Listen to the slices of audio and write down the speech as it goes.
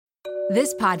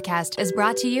This podcast is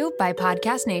brought to you by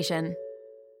Podcast Nation.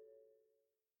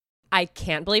 I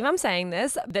can't believe I'm saying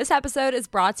this. This episode is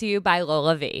brought to you by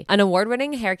LolaVie, an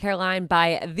award-winning hair care line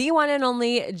by the one and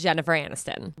only Jennifer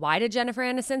Aniston. Why did Jennifer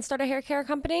Aniston start a hair care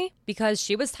company? Because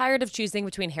she was tired of choosing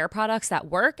between hair products that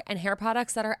work and hair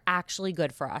products that are actually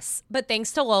good for us. But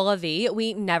thanks to LolaVie,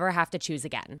 we never have to choose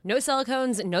again. No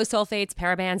silicones, no sulfates,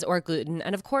 parabens, or gluten,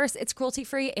 and of course, it's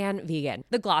cruelty-free and vegan.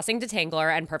 The Glossing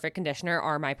Detangler and Perfect Conditioner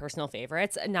are my personal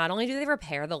favorites. Not only do they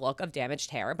repair the look of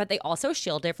damaged hair, but they also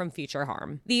shield it from future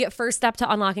harm. The first step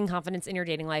to unlocking confidence in your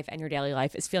dating life and your daily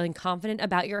life is feeling confident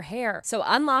about your hair. So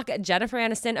unlock Jennifer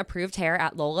Aniston approved hair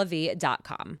at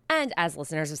LolaVie.com. And as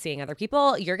listeners of Seeing Other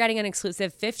People, you're getting an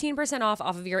exclusive 15% off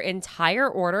of your entire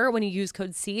order when you use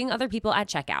code Seeing Other People at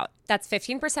checkout. That's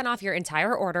 15% off your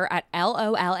entire order at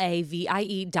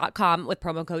LOLAVIE.com with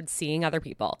promo code Seeing Other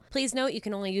People. Please note you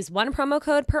can only use one promo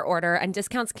code per order and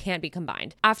discounts can't be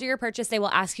combined. After your purchase, they will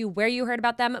ask you where you heard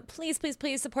about them. Please, please,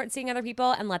 please support Seeing Other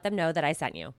People and let them know that I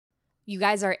sent you. You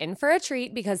guys are in for a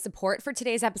treat because support for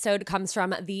today's episode comes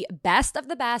from the best of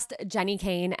the best, Jenni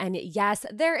Kayne. And yes,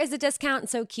 there is a discount,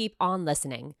 so keep on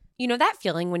listening. You know that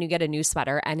feeling when you get a new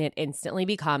sweater and it instantly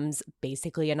becomes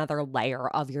basically another layer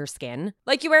of your skin?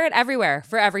 Like you wear it everywhere,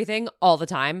 for everything, all the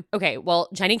time. Okay, well,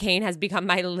 Jenni Kayne has become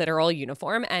my literal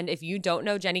uniform. And if you don't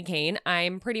know Jenni Kayne,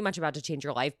 I'm pretty much about to change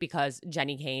your life because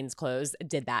Jenni Kayne's clothes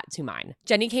did that to mine.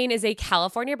 Jenni Kayne is a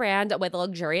California brand with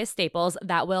luxurious staples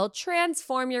that will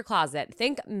transform your closet.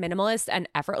 Think minimalist and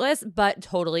effortless, but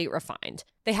totally refined.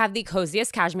 They have the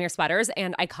coziest cashmere sweaters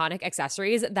and iconic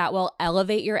accessories that will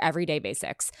elevate your everyday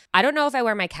basics. I don't know if I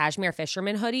wear my cashmere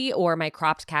fisherman hoodie or my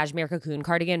cropped cashmere cocoon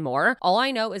cardigan more. All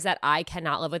I know is that I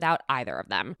cannot live without either of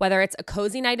them. Whether it's a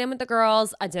cozy night in with the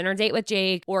girls, a dinner date with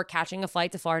Jake, or catching a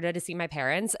flight to Florida to see my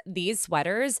parents, these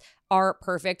sweaters are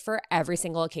perfect for every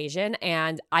single occasion,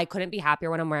 and I couldn't be happier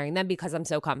when I'm wearing them because I'm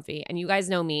so comfy. And you guys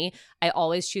know me, I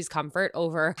always choose comfort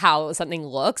over how something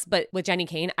looks, but with Jenni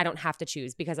Kayne, I don't have to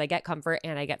choose because I get comfort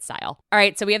and I get style. All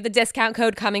right, so we have the discount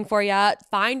code coming for you.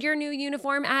 Find your new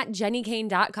uniform at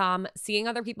JenniKayne.com. Seeing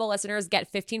Other People listeners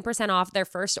get 15% off their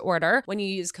first order when you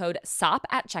use code SOP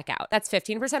at checkout. That's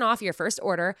 15% off your first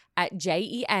order at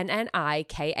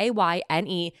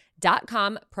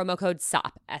JenniKayne.com, promo code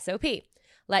SOP, S-O-P.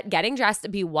 Let getting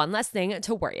dressed be one less thing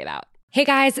to worry about. Hey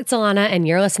guys, it's Alana, and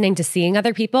you're listening to Seeing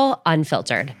Other People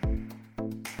Unfiltered.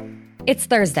 It's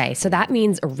Thursday, so that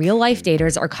means real-life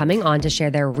daters are coming on to share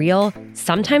their real,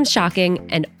 sometimes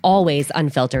shocking, and always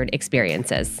unfiltered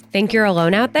experiences. Think you're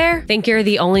alone out there? Think you're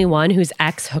the only one whose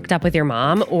ex hooked up with your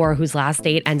mom or whose last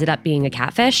date ended up being a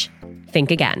catfish? Think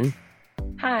again.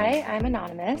 Hi, I'm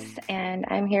Anonymous, and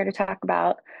I'm here to talk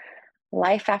about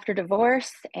life after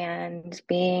divorce and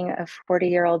being a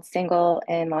 40-year-old single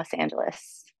in Los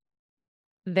Angeles.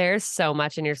 There's so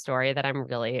much in your story that I'm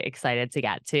really excited to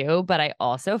get to, but I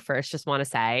also first just want to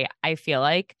say, I feel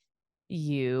like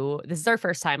this is our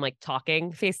first time like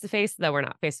talking face to face, though we're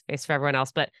not face to face for everyone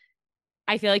else, but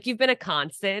I feel like you've been a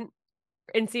constant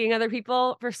in Seeing Other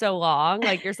People for so long.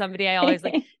 Like you're somebody I always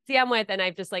like DM with, and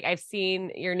I've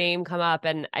seen your name come up,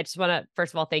 and I just want to,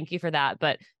 first of all, thank you for that.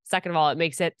 But second of all, it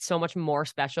makes it so much more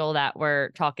special that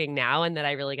we're talking now and that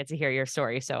I really get to hear your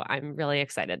story. So I'm really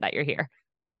excited that you're here.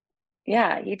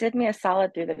 Yeah, you did me a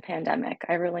solid through the pandemic.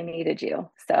 I really needed you.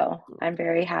 So I'm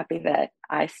very happy that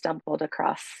I stumbled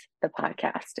across the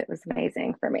podcast. It was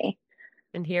amazing for me.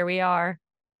 And here we are.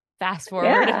 Fast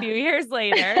forward a few years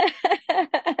later.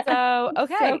 So,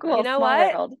 okay, so cool. You know Small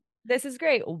what? world. This is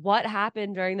great. What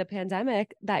happened during the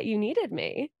pandemic that you needed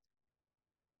me?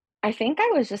 I think I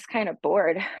was just kind of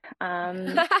bored.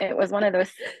 It was one of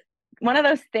those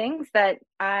things that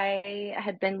I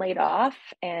had been laid off,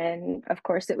 and of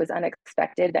course it was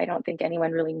unexpected. I don't think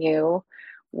anyone really knew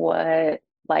what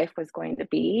life was going to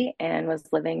be and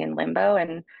was living in limbo.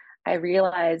 And I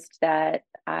realized that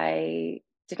I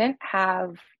didn't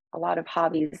have a lot of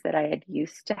hobbies that I had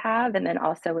used to have. And then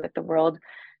also with the world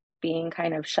being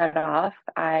kind of shut off,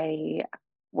 I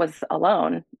was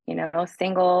alone,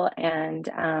 single. And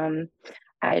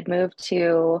I had moved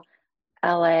to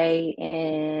LA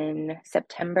in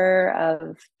September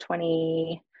of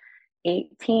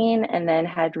 2018 and then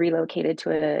had relocated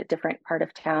to a different part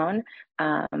of town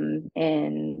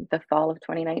in the fall of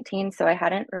 2019. So I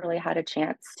hadn't really had a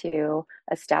chance to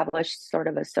establish sort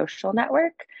of a social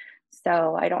network.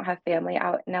 So I don't have family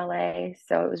out in LA.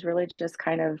 So it was really just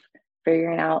kind of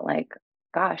figuring out like,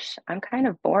 gosh, I'm kind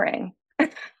of boring.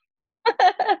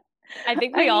 I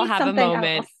think we all have a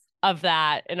moment else. of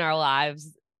that in our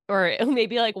lives, or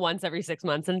maybe like once every 6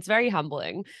 months. And it's very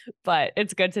humbling, but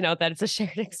it's good to know that it's a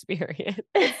shared experience.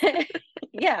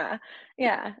 Yeah.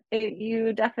 Yeah.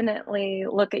 You definitely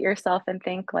look at yourself and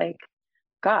think like,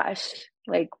 gosh,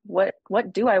 like what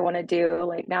do I want to do?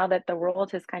 Like now that the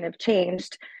world has kind of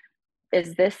changed,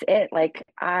 is this it? Like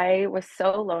I was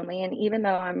so lonely, and even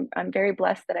though I'm very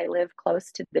blessed that I live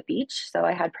close to the beach, so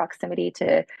I had proximity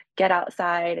to get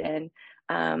outside and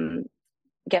um,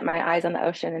 get my eyes on the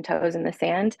ocean and toes in the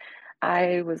sand.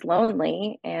 I was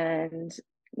lonely and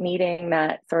needing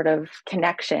that sort of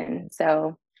connection.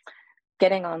 So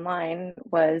getting online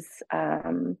was,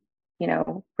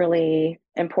 really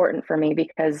important for me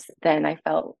because then I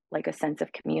felt like a sense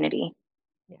of community.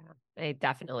 Yeah, I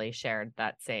definitely shared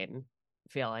that same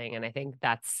feeling, and I think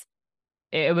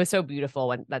it was so beautiful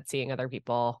when that seeing other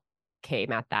people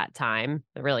came at that time.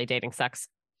 Really, dating sucks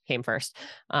came first.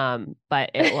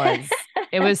 But it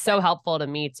was so helpful to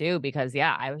me too, because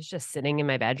yeah, I was just sitting in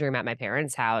my bedroom at my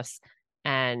parents' house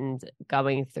and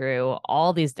going through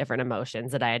all these different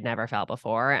emotions that I had never felt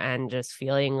before and just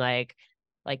feeling like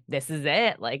this is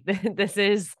it. Like this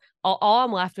is all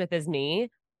I'm left with is me.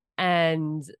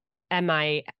 And am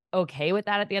I okay with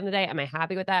that at the end of the day? Am I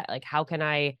happy with that? Like, how can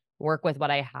I work with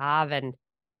what I have and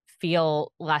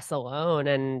feel less alone?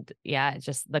 And yeah, it's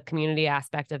just the community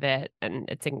aspect of it. And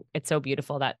it's so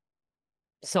beautiful that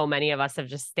so many of us have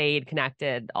just stayed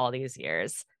connected all these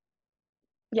years.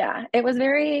 Yeah, it was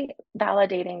very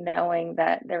validating knowing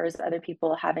that there was other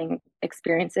people having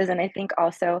experiences, and I think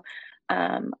also,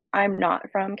 I'm not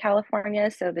from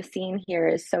California, so the scene here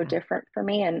is so Yeah. different for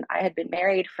me, and I had been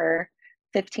married for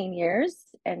 15 years,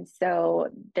 and so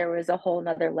there was a whole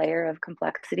nother layer of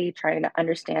complexity trying to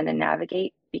understand and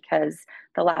navigate because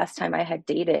the last time I had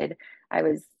dated, I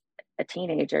was a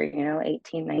teenager,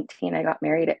 18, 19. I got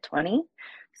married at 20.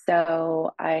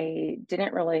 So I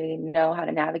didn't really know how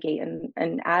to navigate.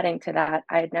 And adding to that,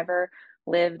 I had never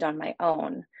lived on my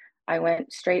own. I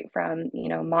went straight from,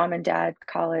 mom and dad,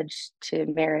 college to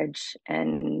marriage.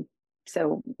 And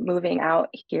so moving out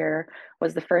here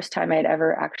was the first time I'd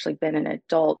ever actually been an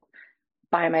adult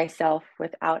by myself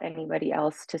without anybody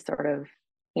else to sort of,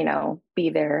 be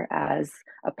there as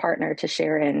a partner to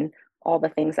share in all the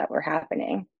things that were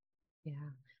happening. Yeah.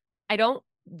 I don't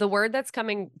the word that's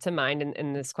coming to mind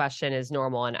in this question is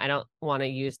normal, and I don't want to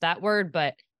use that word,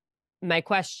 but my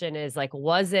question is like,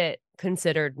 was it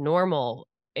considered normal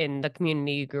in the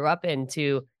community you grew up in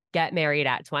to get married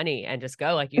at 20 and just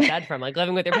go, like you said, from like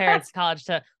living with your parents to college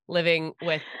to living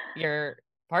with your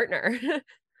partner?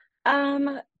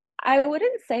 Um, I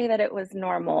wouldn't say that it was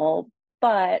normal,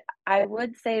 but I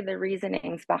would say the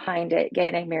reasonings behind it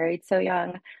getting married so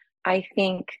young, I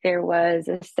think there was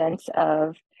a sense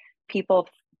of people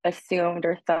assumed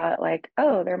or thought like,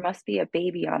 oh, there must be a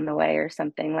baby on the way or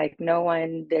something. Like no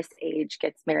one this age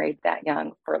gets married that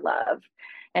young for love.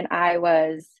 And I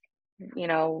was,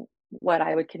 what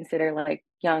I would consider like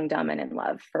young, dumb, and in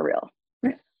love for real.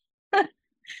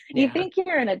 You Yeah. think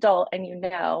you're an adult and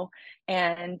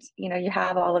and you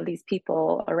have all of these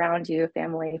people around you,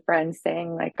 family, friends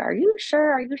saying like, are you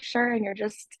sure, are you sure? And you're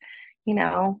just, you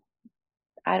know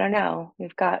I don't know,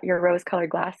 you've got your rose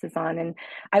colored glasses on. And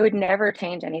I would never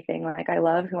change anything. Like I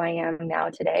love who I am now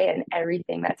today, and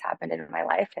everything that's happened in my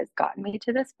life has gotten me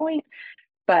to this point.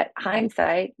 But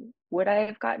hindsight, would I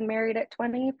have gotten married at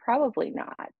 20? Probably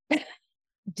not.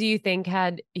 Do you think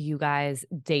had you guys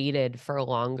dated for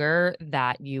longer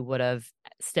that you would have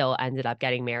still ended up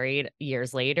getting married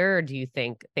years later? Or do you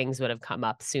think things would have come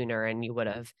up sooner and you would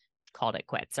have called it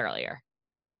quits earlier?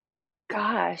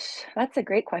 Gosh, that's a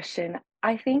great question.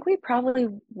 I think we probably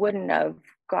wouldn't have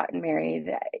gotten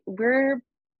married.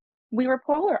 We were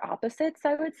polar opposites,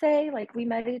 I would say. Like we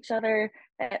met each other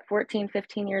at 14,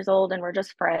 15 years old, and we're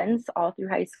just friends all through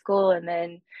high school. And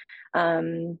then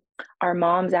um, our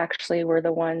moms actually were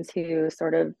the ones who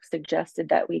sort of suggested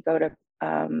that we go to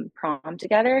prom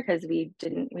together because we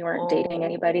weren't dating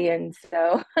anybody. Oh, And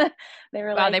so they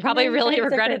were wow. like, They probably you really guys are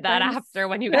regretted great that friends. after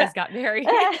when you guys got married.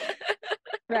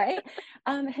 Right.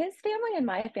 His family and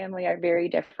my family are very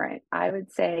different. I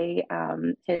would say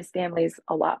his family's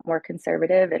a lot more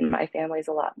conservative and my family's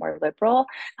a lot more liberal.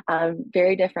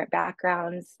 Very different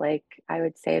backgrounds. Like I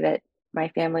would say that my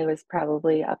family was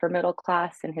probably upper middle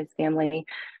class and his family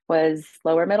was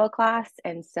lower middle class.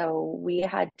 And so we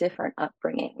had different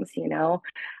upbringings.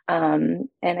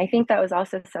 And I think that was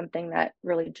also something that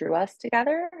really drew us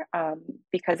together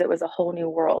because it was a whole new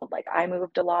world. Like I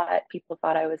moved a lot. People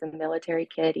thought I was a military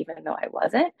kid, even though I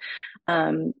wasn't.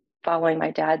 Um, Following my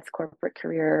dad's corporate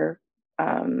career,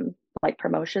 like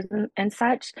promotions and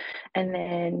such. And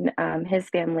then his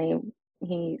family,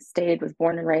 he stayed, was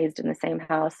born and raised in the same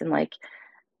house. And like,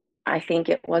 I think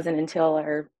it wasn't until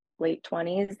our late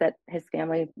 20s that his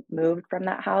family moved from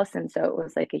that house. And so it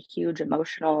was like a huge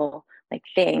emotional like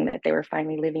thing that they were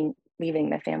finally leaving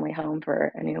the family home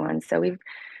for a new one. So we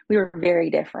were very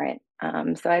different.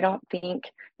 So I don't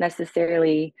think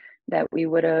necessarily that we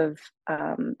would have,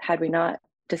 had we not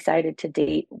decided to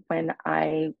date when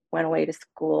I went away to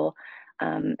school.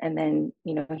 And then,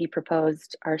 he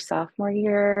proposed our sophomore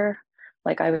year.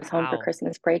 Like I was home for Wow.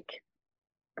 Christmas break,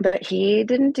 but he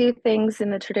didn't do things in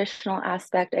the traditional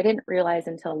aspect. I didn't realize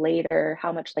until later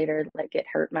how much later like it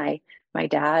hurt my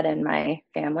dad and my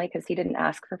family because he didn't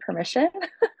ask for permission.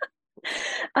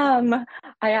 Um,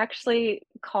 I actually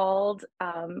called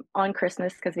on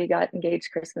Christmas because we got engaged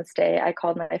Christmas Day. I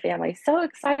called my family so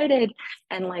excited,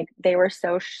 and like they were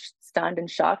so stunned and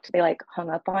shocked. They like hung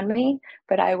up on me,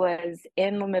 but I was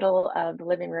in the middle of the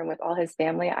living room with all his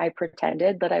family. I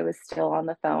pretended that I was still on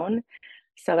the phone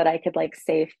so that I could like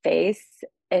save face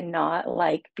and not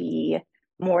like be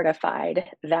mortified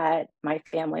that my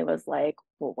family was like,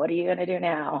 well, what are you gonna do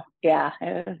now? Yeah,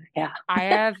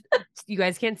 yeah. You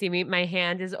guys can't see me. My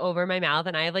hand is over my mouth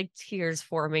and I have like tears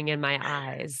forming in my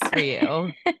eyes for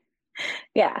you.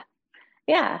 Yeah,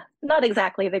 yeah. Not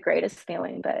exactly the greatest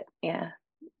feeling, but yeah.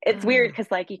 It's weird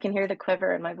because like you can hear the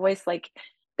quiver in my voice, like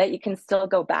that you can still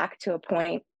go back to a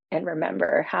point and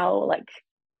remember how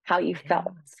you Yeah.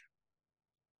 felt.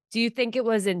 Do you think it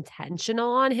was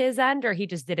intentional on his end or he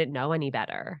just didn't know any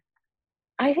better?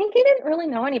 I think he didn't really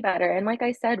know any better. And like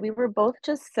I said, we were both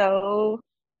just so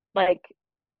like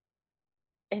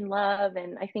in love.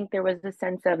 And I think there was a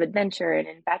sense of adventure and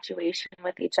infatuation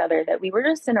with each other that we were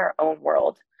just in our own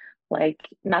world. Like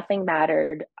nothing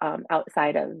mattered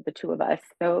outside of the two of us.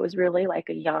 So it was really like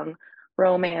a young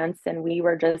romance, and we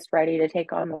were just ready to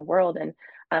take on the world. And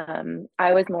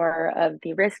I was more of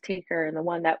the risk taker and the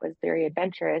one that was very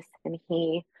adventurous, and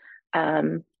he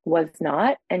was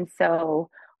not. And so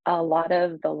a lot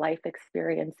of the life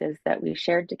experiences that we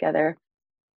shared together,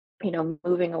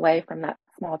 moving away from that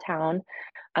small town,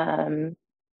 um,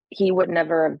 he would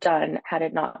never have done had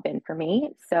it not been for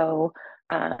me. So,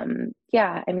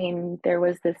 yeah, I mean, there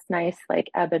was this nice like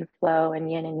ebb and flow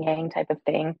and yin and yang type of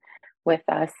thing with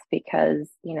us because,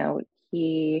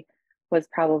 he was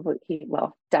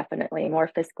well, definitely more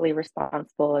fiscally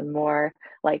responsible and more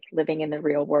like living in the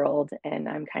real world. And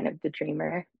I'm kind of the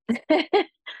dreamer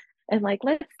and like,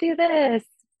 let's do this.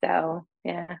 So,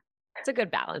 yeah. It's a good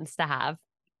balance to have.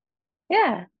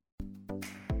 Yeah.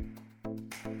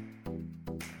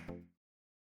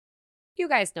 You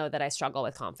guys know that I struggle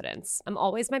with confidence. I'm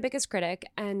always my biggest critic,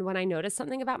 and when I notice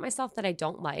something about myself that I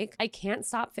don't like, I can't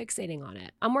stop fixating on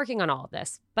it. I'm working on all of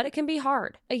this, but it can be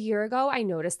hard. A year ago, I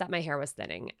noticed that my hair was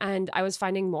thinning, and I was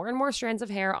finding more and more strands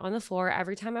of hair on the floor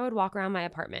every time I would walk around my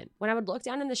apartment. When I would look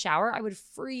down in the shower, I would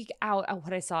freak out at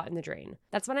what I saw in the drain.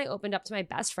 That's when I opened up to my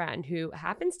best friend, who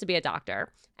happens to be a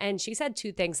doctor, and she said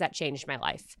two things that changed my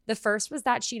life. The first was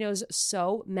that she knows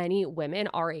so many women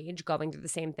our age going through the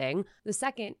same thing. The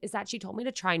second is that she told me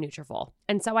to try Nutrafol.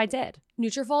 And so I did.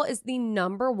 Nutrafol is the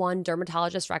 #1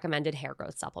 dermatologist recommended hair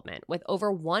growth supplement, with over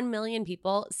 1 million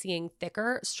people seeing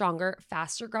thicker, stronger,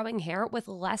 faster growing hair with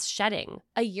less shedding.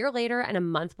 A year later and a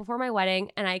month before my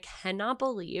wedding, and I cannot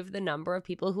believe the number of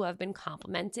people who have been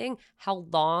complimenting how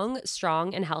long,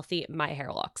 strong, and healthy my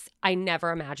hair looks. I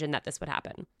never imagined that this would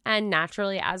happen. And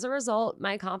naturally, as a result,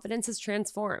 my confidence has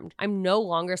transformed. I'm no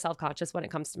longer self-conscious when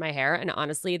it comes to my hair, and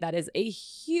honestly, that is a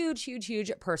huge, huge,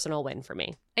 huge personal win for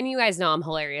me. And you guys know I'm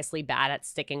hilariously bad at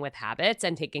sticking with habits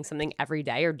and taking something every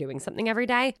day or doing something every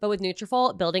day. But with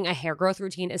Nutrafol, building a hair growth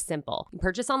routine is simple. You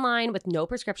purchase online with no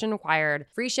prescription required.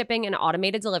 Free shipping and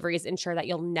automated deliveries ensure that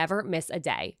you'll never miss a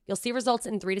day. You'll see results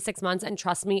in 3 to 6 months, and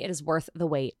trust me, it is worth the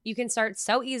wait. You can start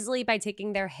so easily by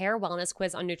taking their hair wellness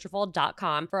quiz on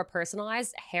Nutrafol.com for a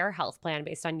personalized hair health plan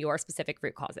based on your specific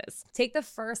root causes. Take the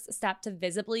first step to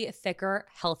visibly thicker,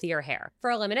 healthier hair. For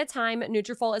a limited time,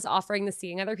 Nutrafol is offering the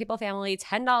Seeing Other People family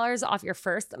 $10 off your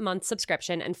first month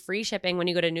subscription and free shipping when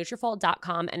you go to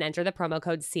Nutrafol.com and enter the promo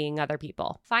code Seeing Other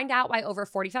People. Find out why over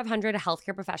 4,500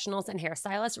 healthcare professionals and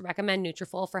hairstylists recommend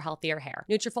Nutrafol for healthier hair.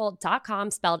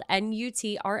 Nutrafol.com, spelled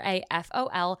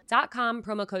Nutrafol.com,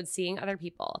 promo code Seeing Other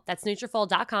People. That's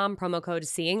Nutrafol.com, promo code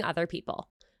Seeing Other People.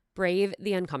 Brave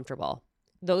the uncomfortable.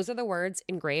 Those are the words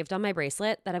engraved on my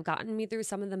bracelet that have gotten me through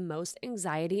some of the most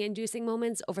anxiety-inducing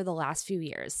moments over the last few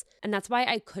years. And that's why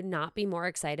I could not be more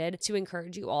excited to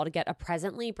encourage you all to get a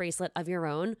Presently bracelet of your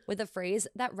own with a phrase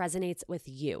that resonates with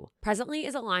you. Presently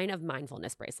is a line of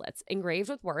mindfulness bracelets engraved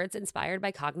with words inspired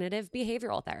by cognitive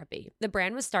behavioral therapy. The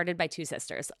brand was started by two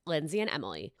sisters, Lindsay and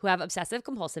Emily, who have obsessive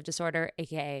compulsive disorder,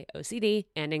 aka OCD,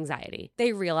 and anxiety.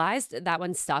 They realized that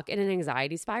when stuck in an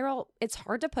anxiety spiral, it's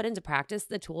hard to put into practice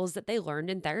the tools that they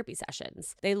learned in therapy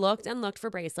sessions. They looked and looked for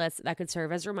bracelets that could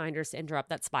serve as reminders to interrupt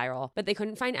that spiral, but they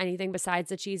couldn't find anything besides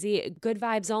the cheesy good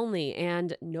vibes only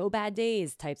and no bad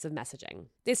days types of messaging.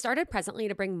 They started Presently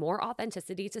to bring more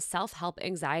authenticity to self-help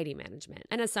anxiety management.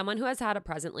 And as someone who has had a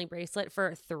Presently bracelet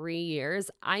for 3 years,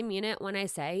 I mean it when I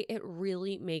say it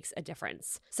really makes a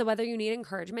difference. So whether you need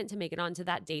encouragement to make it onto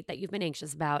that date that you've been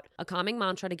anxious about, a calming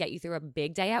mantra to get you through a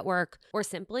big day at work, or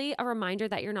simply a reminder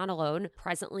that you're not alone,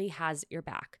 Presently has your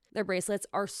back. Their bracelets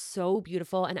are so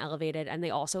beautiful and elevated, and they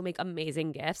also make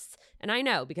amazing gifts. And I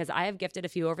know because I have gifted a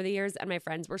few over the years, and my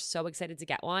friends were so excited to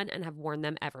get one and have worn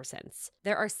them ever since.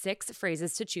 There are 6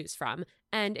 phrases to choose from,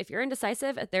 and if you're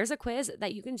indecisive, there's a quiz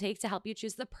that you can take to help you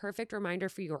choose the perfect reminder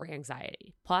for your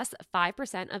anxiety. Plus,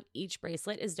 5% of each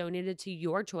bracelet is donated to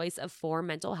your choice of 4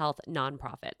 mental health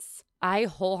nonprofits. I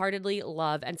wholeheartedly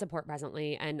love and support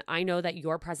Presently, and I know that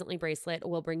your Presently bracelet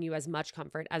will bring you as much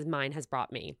comfort as mine has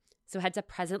brought me. So head to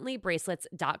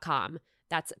presentlybracelets.com.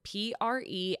 That's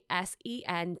PRESENTLY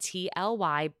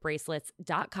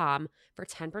bracelets.com for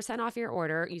 10% off your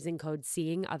order using code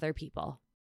SEEINGOTHERPeople.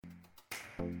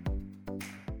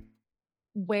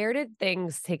 Where did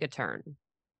things take a turn?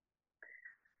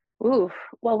 Ooh,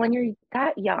 well, when you're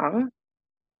that young,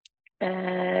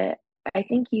 I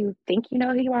think you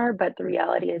know who you are, but the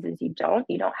reality is you don't.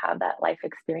 You don't have that life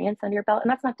experience under your belt.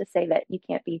 And that's not to say that you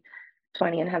can't be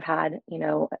 20 and have had,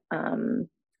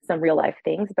 some real life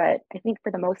things. But I think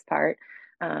for the most part,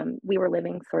 we were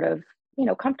living sort of,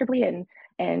 comfortably and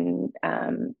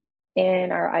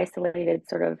in our isolated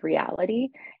sort of reality.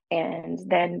 And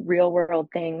then real world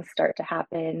things start to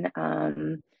happen.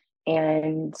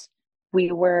 And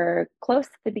we were close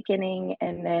at the beginning,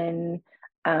 and then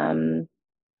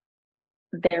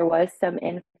there was some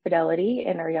infidelity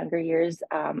in our younger years.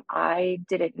 I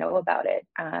didn't know about it.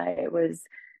 It was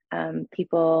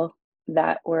people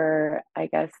that were, I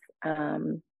guess,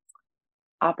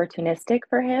 opportunistic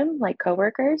for him, like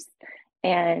coworkers.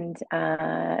 And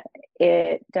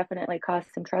it definitely caused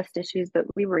some trust issues, but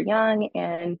we were young.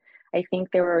 And I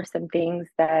think there were some things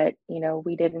that,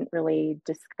 we didn't really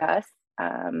discuss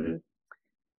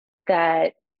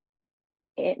that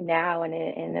it now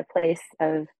in a place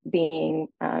of being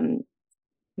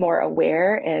more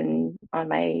aware and on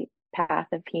my path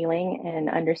of healing and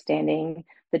understanding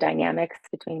the dynamics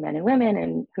between men and women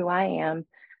and who I am,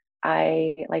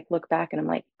 I like look back and I'm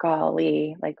like,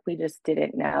 golly, like we just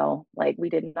didn't know. Like we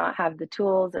did not have the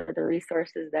tools or the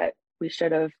resources that we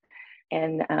should have.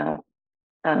 And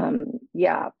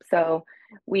yeah, so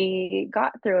we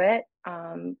got through it,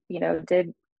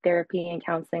 did therapy and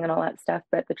counseling and all that stuff,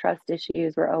 but the trust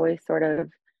issues were always sort of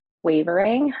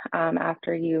wavering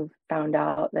after you've found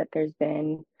out that there's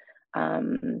been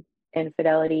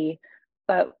infidelity.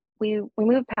 But we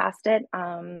moved past it,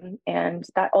 and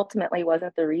that ultimately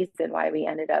wasn't the reason why we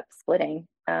ended up splitting.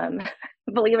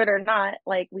 Believe it or not,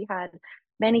 like we had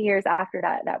many years after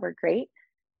that were great,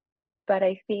 but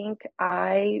I think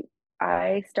I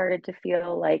started to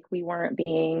feel like we weren't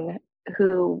being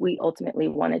who we ultimately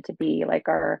wanted to be. Like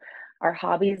our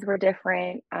hobbies were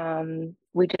different.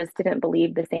 We just didn't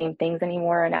believe the same things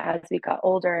anymore. And as we got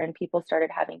older and people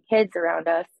started having kids around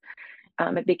us,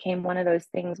 it became one of those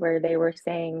things where they were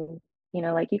saying,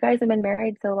 like, you guys have been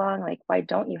married so long, like, why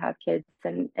don't you have kids?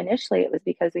 And initially it was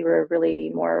because we were really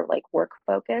more like work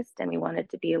focused and we wanted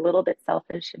to be a little bit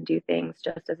selfish and do things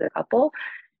just as a couple.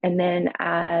 And then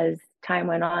as time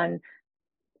went on,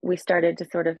 we started to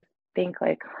sort of think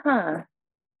like,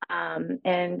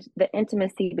 and the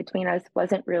intimacy between us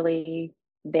wasn't really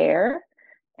there.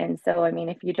 And so, I mean,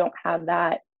 if you don't have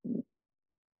that,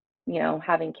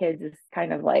 having kids is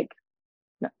kind of like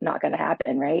not going to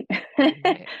happen, right?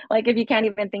 Right. Like if you can't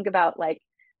even think about like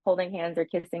holding hands or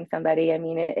kissing somebody, I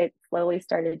mean, it slowly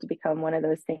started to become one of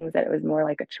those things that it was more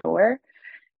like a chore.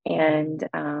 And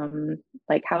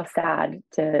like how sad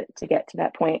to get to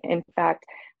that point. In fact,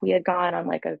 we had gone on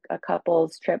like a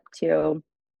couple's trip to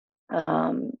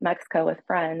Mexico with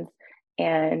friends,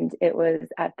 and it was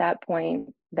at that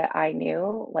point that I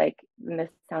knew, like, and this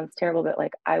sounds terrible, but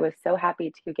like I was so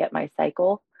happy to get my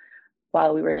cycle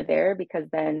while we were there, because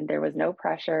then there was no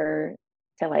pressure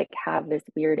to like have this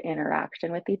weird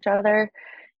interaction with each other.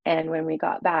 And when we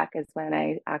got back is when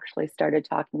I actually started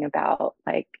talking about,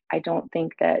 like, I don't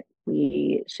think that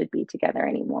we should be together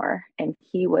anymore. And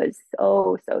he was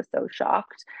so, so, so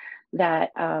shocked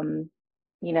that,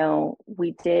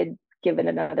 we did give it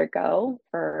another go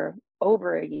for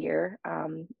over a year.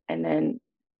 And then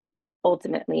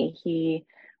ultimately he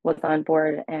was on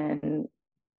board and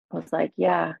was like,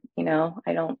 yeah,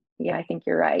 I think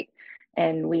you're right.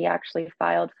 And we actually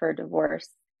filed for divorce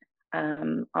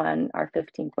on our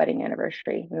 15th wedding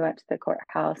anniversary. We went to the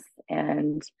courthouse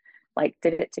and like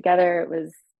did it together. It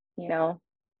was,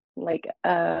 like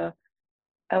a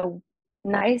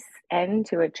nice end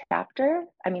to a chapter.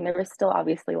 I mean, there was still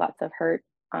obviously lots of hurt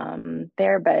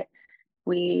there, but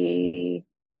we,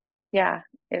 yeah,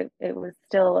 it was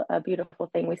still a beautiful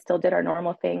thing. We still did our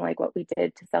normal thing, like what we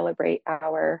did to celebrate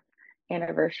our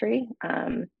anniversary.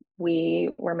 We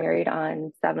were married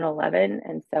on 7-Eleven,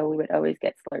 and so we would always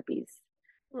get Slurpees.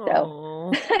 So,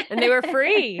 Oh, and they were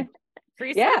free.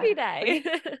 Free yeah, Slurpee Day.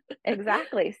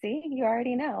 exactly. See, you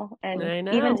already know. And I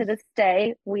even know. to this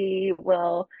day, we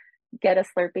will get a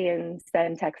Slurpee and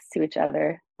send texts to each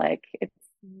other. Like it's,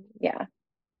 yeah,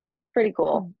 pretty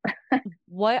cool.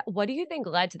 What do you think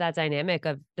led to that dynamic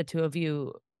of the two of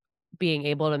you being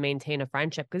able to maintain a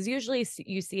friendship? Because usually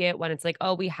you see it when it's like,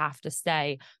 oh, we have to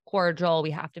stay cordial,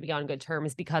 we have to be on good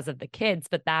terms because of the kids,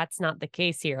 but that's not the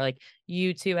case here. Like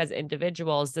you two as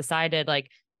individuals decided like,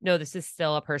 no, this is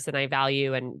still a person I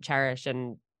value and cherish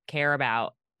and care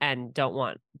about and don't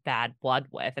want bad blood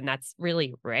with. And that's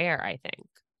really rare, I think.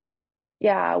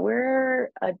 Yeah,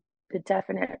 we're a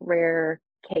definite rare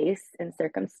case and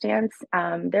circumstance.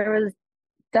 There was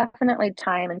definitely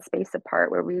time and space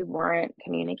apart where we weren't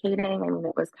communicating. I mean,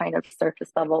 it was kind of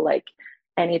surface level, like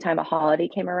anytime a holiday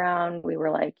came around, we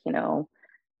were like,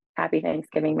 happy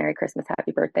Thanksgiving, Merry Christmas,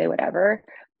 happy birthday, whatever.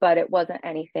 But it wasn't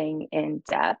anything in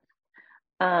depth.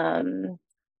 Um,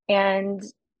 and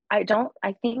I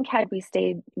think had we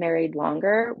stayed married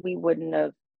longer, we wouldn't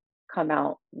have come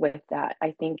out with that.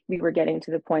 I think we were getting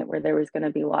to the point where there was going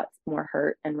to be lots more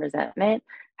hurt and resentment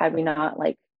had we not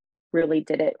like really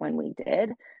did it when we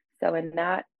did. So in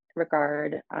that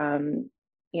regard,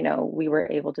 we were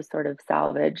able to sort of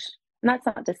salvage. And that's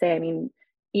not to say, I mean,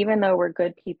 even though we're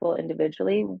good people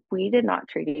individually, we did not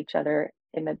treat each other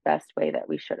in the best way that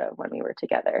we should have when we were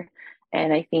together.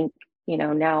 And I think,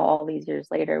 now all these years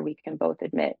later, we can both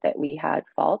admit that we had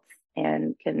faults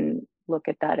and can look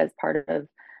at that as part of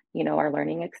our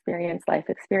learning experience, life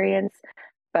experience.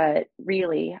 But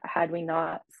really, had we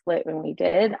not split when we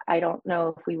did, I don't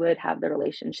know if we would have the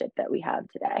relationship that we have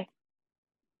today.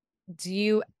 Do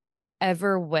you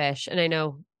ever wish, and I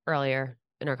know earlier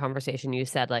in our conversation you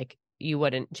said like you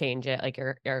wouldn't change it, like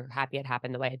you're happy it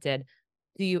happened the way it did.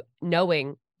 Do you,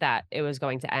 knowing that it was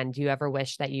going to end, do you ever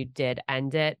wish that you did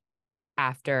end it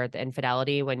after the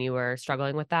infidelity when you were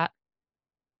struggling with that?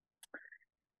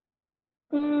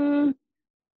 Mm,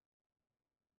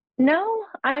 no,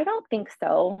 I don't think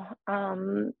so.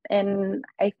 And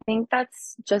I think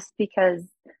that's just because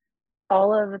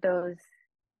all of those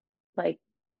like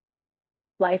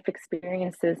life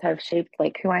experiences have shaped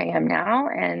like who I am now,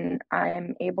 and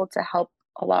I'm able to help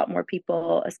a lot more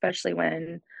people, especially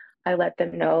when I let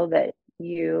them know that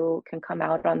you can come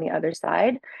out on the other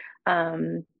side.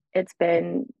 It's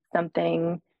been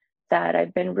something that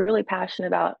I've been really passionate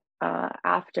about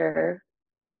after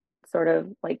sort of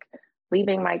like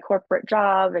leaving my corporate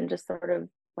job and just sort of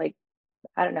like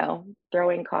I don't know,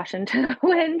 throwing caution to the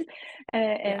wind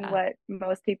and Yeah. what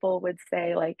most people would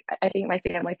say. Like, I think my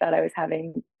family thought I was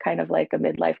having kind of like a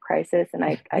midlife crisis, and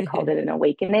I called it an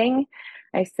awakening.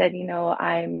 I said,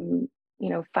 I'm,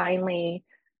 finally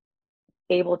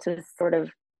able to sort of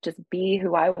just be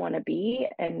who I want to be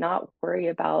and not worry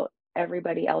about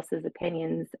everybody else's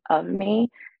opinions of me.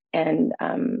 And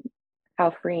how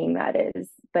freeing that is.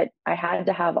 But I had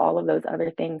to have all of those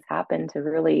other things happen to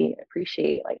really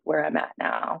appreciate like where I'm at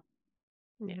now.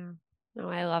 Yeah. No,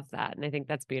 I love that. And I think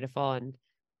that's beautiful. And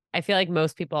I feel like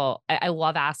most people, I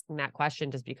love asking that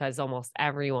question just because almost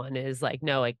everyone is like,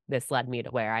 no, like this led me to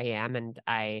where I am and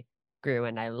I grew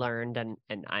and I learned and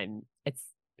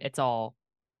it's all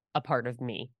a part of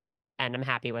me and I'm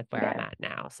happy with where I'm Yeah. at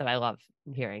now. So I love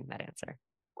hearing that answer.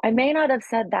 I may not have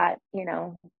said that,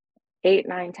 8,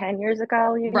 9, 10 years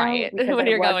ago, Right. because When I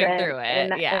you're going wasn't through it.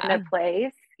 in a Yeah.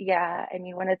 place. Yeah. I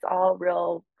mean, when it's all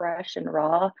real fresh and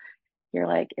raw, you're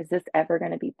like, is this ever going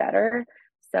to be better?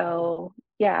 So,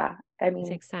 yeah, I It mean,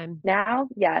 takes time. now,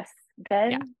 yes, Yeah.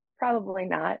 then probably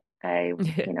not. I,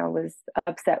 was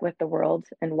upset with the world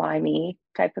and why me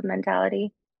type of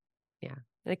mentality. Yeah.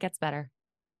 It gets better.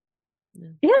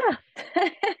 Yeah.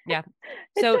 Yeah.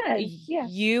 It So does. Yeah.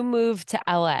 you moved to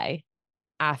LA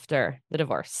after the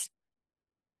divorce.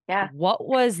 Yeah. What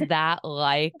was that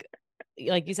like?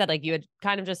 Like you said, like you had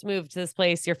kind of just moved to this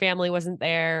place, your family wasn't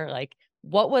there. Like,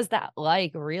 what was that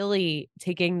like really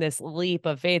taking this leap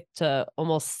of faith to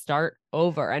almost start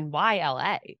over? And why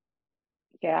LA?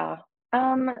 Yeah.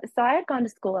 So I had gone to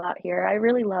school out here. I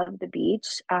really love the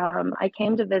beach. I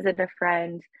came to visit a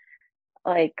friend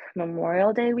like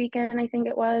Memorial Day weekend, I think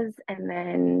it was. And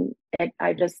then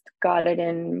I just got it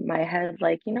in my head,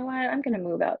 like, you know what, I'm going to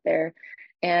move out there.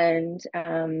 And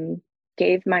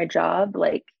gave my job,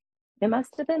 like, it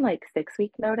must have been like 6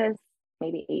 week notice,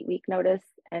 maybe 8 week notice,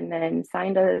 and then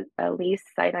signed a lease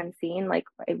sight unseen. Like,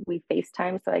 we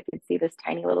FaceTime so I could see this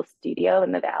tiny little studio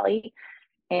in the valley.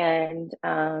 And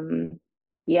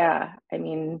yeah, I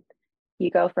mean,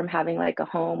 you go from having like a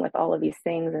home with all of these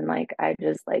things, and like I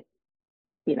just like,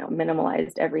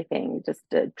 minimalized everything, just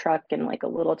a truck and like a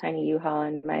little tiny U-Haul.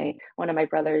 And my one of my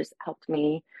brothers helped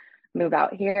me move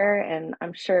out here, and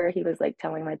I'm sure he was like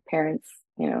telling my parents,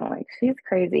 like, she's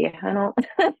crazy. I don't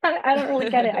I don't really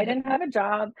get it. I didn't have a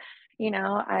job.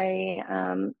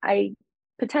 I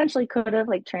potentially could have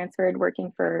like transferred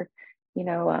working for, you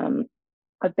know, um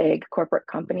a big corporate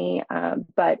company,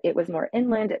 but it was more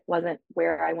inland. It wasn't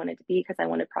where I wanted to be because I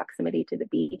wanted proximity to the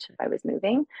beach if I was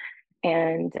moving.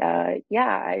 And yeah,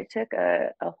 I took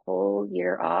a whole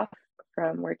year off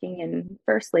from working. And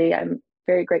firstly, I'm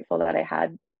very grateful that I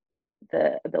had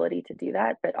the ability to do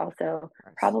that, but also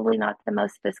probably not the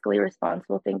most fiscally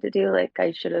responsible thing to do. Like,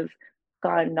 I should have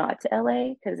gone not to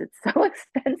LA because it's so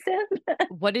expensive.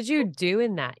 What did you do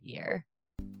in that year?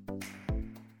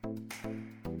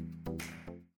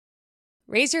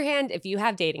 Raise your hand if you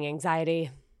have dating anxiety.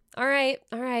 All right.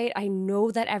 I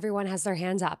know that everyone has their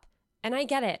hands up, and I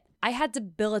get it. I had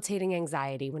debilitating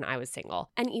anxiety when I was single.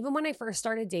 And even when I first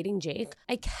started dating Jake,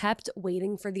 I kept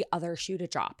waiting for the other shoe to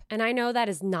drop. And I know that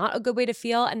is not a good way to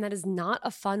feel, and that is not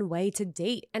a fun way to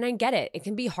date. And I get it. It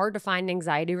can be hard to find an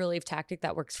anxiety relief tactic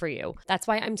that works for you. That's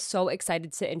why I'm so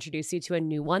excited to introduce you to a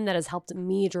new one that has helped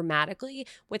me dramatically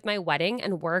with my wedding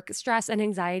and work stress and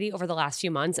anxiety over the last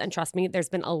few months. And trust me, there's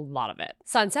been a lot of it.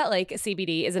 Sunset Lake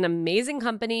CBD is an amazing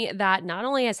company that not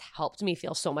only has helped me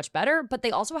feel so much better, but they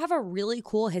also have a really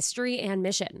cool history and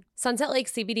mission. Sunset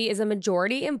Lake CBD is a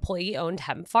majority employee-owned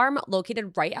hemp farm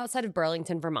located right outside of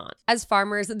Burlington, Vermont. As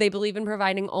farmers, they believe in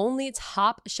providing only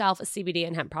top-shelf CBD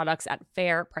and hemp products at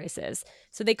fair prices.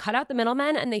 So they cut out the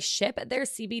middlemen and they ship their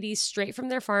CBD straight from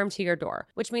their farm to your door,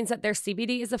 which means that their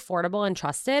CBD is affordable and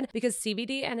trusted because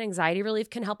CBD and anxiety relief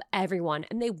can help everyone,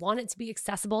 and they want it to be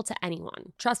accessible to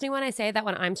anyone. Trust me when I say that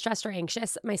when I'm stressed or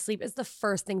anxious, my sleep is the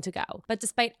first thing to go. But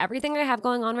despite everything I have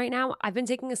going on right now, I've been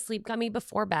taking a sleep gummy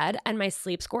before bed, and my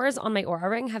sleep scores on my Oura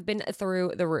Ring have been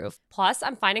through the roof. Plus,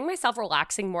 I'm finding myself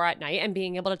relaxing more at night and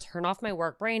being able to turn off my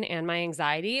work brain and my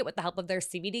anxiety with the help of their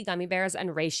CBD gummy bears and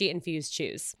reishi infused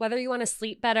chews. Whether you want to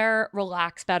sleep better,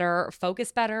 relax better,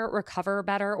 focus better, recover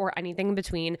better, or anything in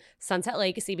between, Sunset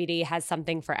Lake CBD has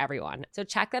something for everyone. So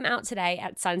check them out today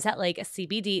at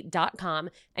sunsetlakecbd.com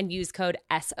and use code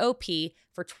SOP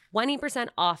for 20%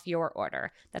 off your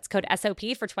order. That's code SOP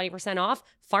for 20% off.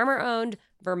 Farmer-owned,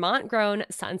 Vermont-grown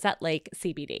Sunset Lake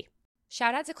CBD.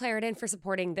 Shout out to Claritin for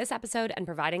supporting this episode and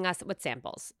providing us with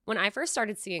samples. When I first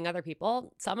started seeing other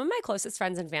people, some of my closest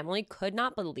friends and family could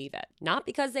not believe it. Not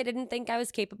because they didn't think I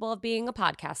was capable of being a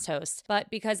podcast host, but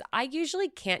because I usually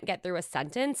can't get through a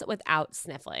sentence without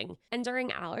sniffling. And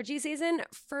during allergy season,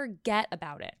 forget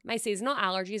about it. My seasonal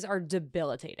allergies are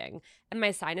debilitating, and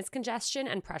my sinus congestion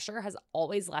and pressure has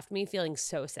always left me feeling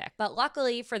so sick. But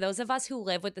luckily, for those of us who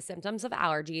live with the symptoms of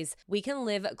allergies, we can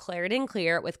live Claritin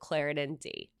Clear with Claritin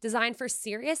D. Designed for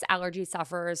serious allergy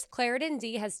sufferers, Claritin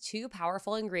D has 2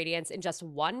 powerful ingredients in just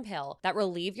 1 pill that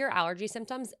relieve your allergy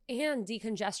symptoms and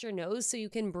decongest your nose so you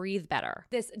can breathe better.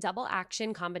 This double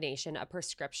action combination of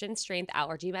prescription strength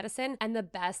allergy medicine and the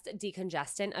best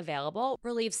decongestant available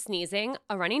relieves sneezing,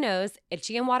 a runny nose,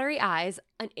 itchy and watery eyes,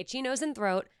 an itchy nose and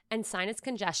throat, and sinus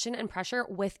congestion and pressure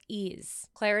with ease.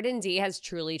 Claritin D has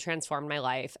truly transformed my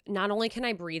life. Not only can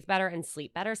I breathe better and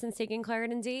sleep better since taking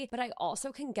Claritin D, but I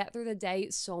also can get through the day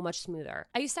so much smoother.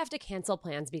 I used to have to cancel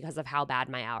plans because of how bad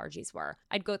my allergies were.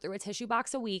 I'd go through a tissue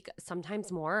box a week,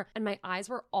 sometimes more, and my eyes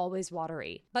were always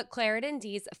watery. But Claritin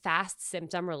D's fast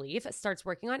symptom relief starts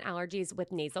working on allergies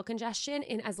with nasal congestion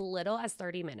in as little as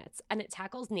 30 minutes, and it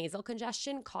tackles nasal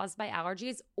congestion caused by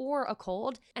allergies or a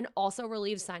cold, and also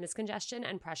relieves sinus congestion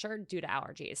and pressure pressure due to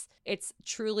allergies. It's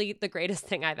truly the greatest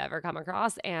thing I've ever come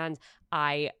across, and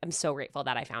I am so grateful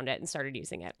that I found it and started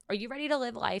using it. Are you ready to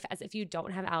live life as if you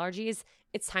don't have allergies?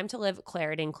 It's time to live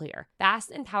Claritin Clear.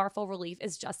 Fast and powerful relief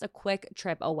is just a quick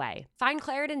trip away. Find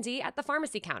Claritin D at the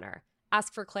pharmacy counter.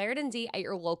 Ask for Claritin D at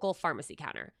your local pharmacy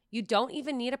counter. You don't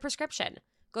even need a prescription.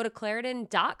 Go to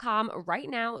Claritin.com right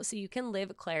now so you can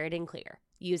live Claritin Clear.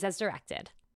 Use as directed.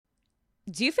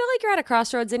 Do you feel like you're at a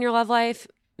crossroads in your love life?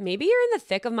 Maybe you're in the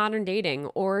thick of modern dating,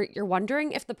 or you're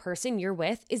wondering if the person you're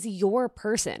with is your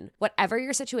person. Whatever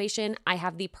your situation, I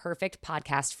have the perfect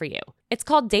podcast for you. It's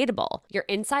called Dateable, your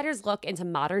insider's look into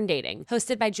modern dating,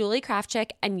 hosted by Julie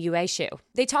Krafchick and Yue Xu.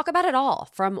 They talk about it all,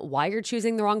 from why you're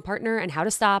choosing the wrong partner and how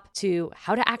to stop, to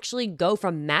how to actually go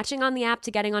from matching on the app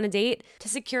to getting on a date, to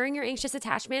securing your anxious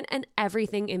attachment and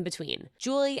everything in between.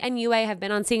 Julie and Yue have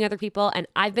been on Seeing Other People, and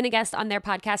I've been a guest on their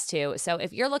podcast too. So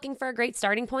if you're looking for a great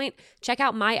starting point, check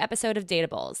out my episode of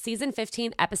Dateable, season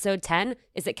 15, episode 10,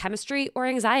 Is It Chemistry or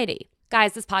Anxiety?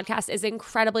 Guys, this podcast is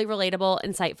incredibly relatable,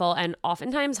 insightful, and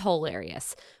oftentimes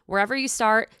hilarious. Wherever you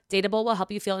start, Dateable will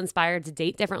help you feel inspired to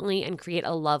date differently and create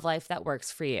a love life that works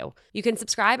for you. You can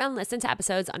subscribe and listen to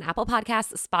episodes on Apple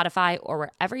Podcasts, Spotify, or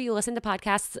wherever you listen to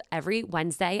podcasts every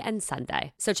Wednesday and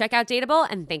Sunday. So check out Dateable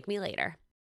and thank me later.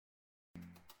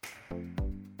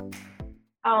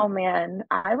 Oh man,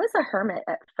 I was a hermit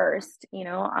at first,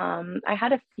 I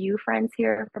had a few friends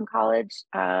here from college,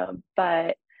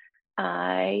 but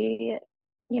I,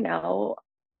 you know,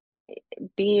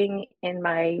 being in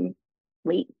my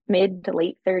mid to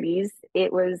late 30s,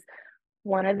 it was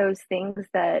one of those things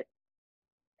that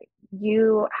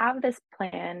you have this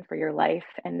plan for your life,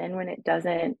 and then when it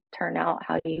doesn't turn out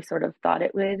how you sort of thought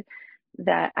it would,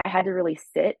 that I had to really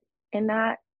sit in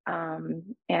that.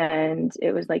 And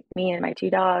it was like me and my two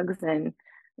dogs, and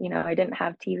I didn't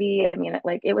have TV. I mean,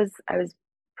 I was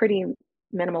pretty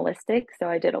minimalistic, so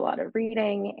I did a lot of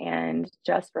reading and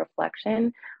just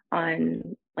reflection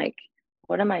on like,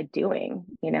 what am I doing,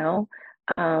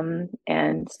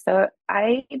 and so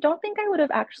I don't think I would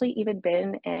have actually even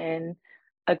been in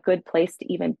a good place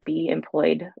to even be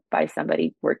employed by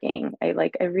somebody working. I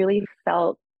really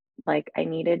felt like I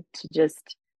needed to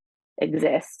just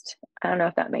exist. I don't know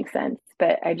if that makes sense,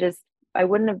 but I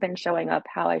wouldn't have been showing up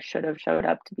how I should have showed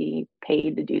up to be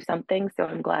paid to do something. So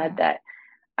I'm glad that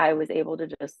I was able to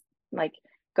just like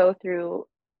go through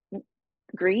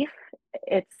grief.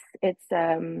 It's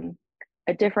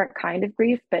a different kind of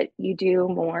grief, but you do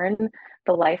mourn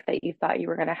the life that you thought you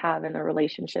were going to have and the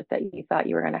relationship that you thought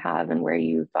you were going to have and where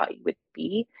you thought you would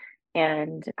be.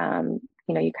 And,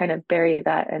 you kind of bury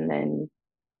that and then,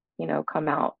 come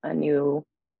out a new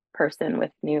person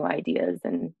with new ideas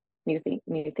and new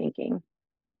thinking.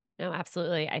 No,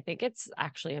 absolutely. I think it's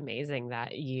actually amazing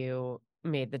that you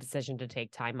made the decision to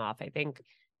take time off. I think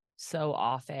so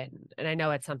often, and I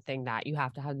know it's something that you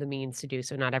have to have the means to do,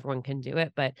 so not everyone can do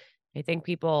it, but I think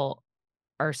people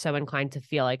are so inclined to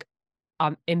feel like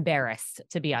embarrassed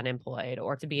to be unemployed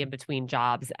or to be in between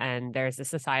jobs. And there's a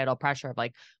societal pressure of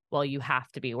like, well, you have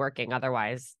to be working.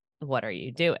 Otherwise, what are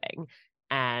you doing?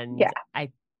 And Yeah.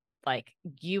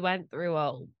 You went through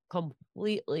a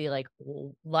completely like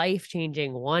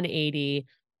life-changing 180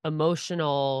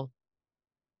 emotional,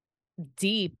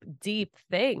 deep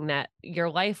thing that your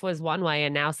life was one way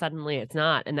and now suddenly it's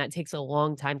not. And that takes a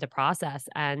long time to process.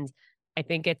 And I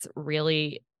think it's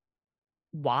really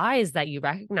wise that you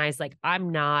recognize like, I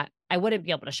wouldn't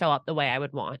be able to show up the way I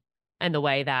would want and the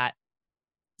way that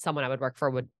someone I would work for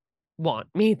would want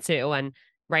me to. And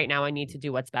right now I need to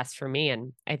do what's best for me.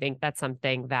 And I think that's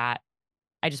something that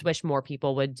I just wish more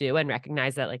people would do and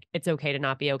recognize that like, it's okay to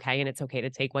not be okay. And it's okay to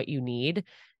take what you need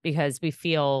because we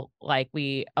feel like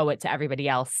we owe it to everybody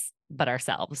else but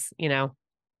ourselves, Yeah,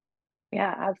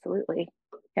 absolutely.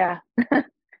 Yeah.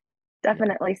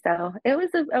 Definitely so. It was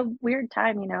a weird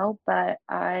time, but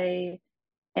I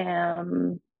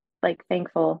am like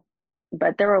thankful.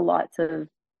 But there were lots of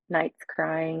nights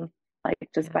crying, like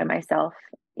just by myself.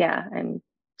 Yeah, and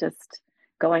just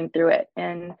going through it.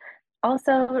 And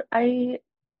also, I,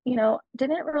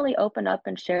 didn't really open up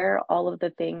and share all of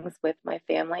the things with my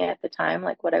family at the time,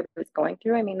 like what I was going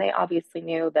through. I mean, they obviously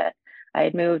knew that I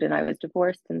had moved and I was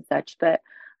divorced and such, but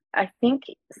I think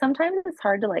sometimes it's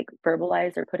hard to like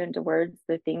verbalize or put into words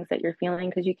the things that you're feeling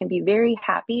because you can be very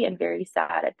happy and very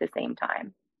sad at the same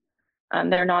time.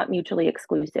 They're not mutually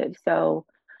exclusive. So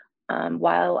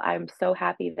while I'm so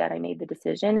happy that I made the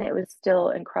decision, it was still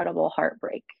incredible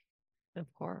heartbreak. Of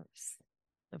course.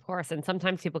 Of course. And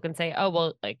sometimes people can say, oh,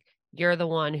 well, like you're the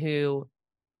one who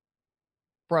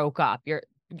broke up. You're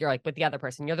like with the other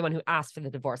person. You're the one who asked for the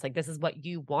divorce. Like this is what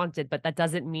you wanted, but that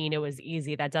doesn't mean it was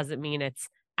easy. That doesn't mean it's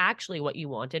actually what you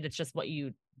wanted. It's just what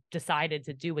you decided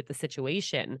to do with the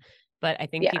situation. But I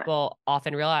think Yeah. people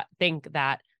often think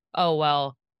that, oh,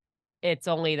 well, it's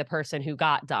only the person who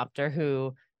got dumped or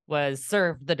who was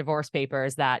served the divorce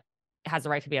papers that has the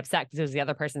right to be upset because it was the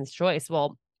other person's choice.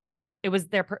 Well, it was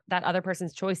that other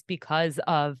person's choice because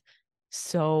of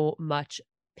so much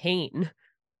pain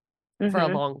for a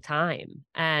Mm-hmm. long time.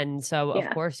 And so, of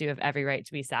Yeah. course, you have every right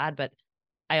to be sad. But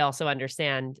I also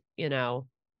understand,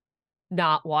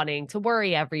 not wanting to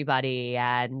worry everybody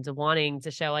and wanting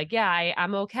to show like, yeah,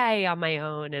 I'm okay on my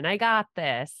own and I got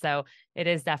this. So it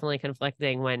is definitely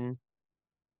conflicting when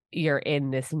you're in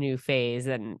this new phase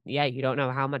and yeah, you don't know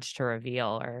how much to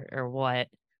reveal or what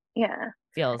Yeah. And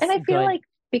feels I feel good. like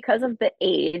because of the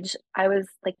age, I was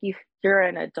like, you're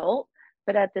an adult,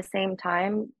 but at the same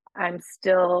time, I'm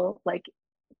still like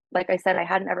I said, I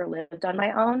hadn't ever lived on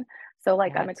my own. So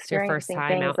like Yeah, I'm it's your first experiencing time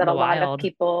things out in that the a lot of wild.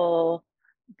 people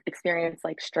experience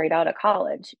like straight out of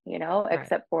college, Right.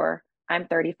 except for I'm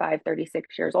 35,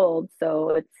 36 years old.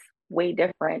 So it's way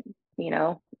different,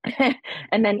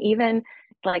 and then even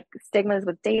like stigmas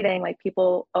with dating, like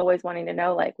people always wanting to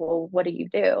know, like, well, what do you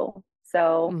do?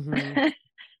 So Hmm.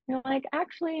 you're like,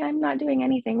 actually, I'm not doing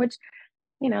anything, which,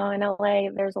 in LA,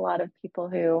 there's a lot of people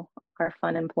who are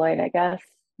fun employed, I guess,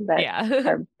 that Yeah.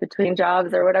 are between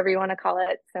jobs or whatever you want to call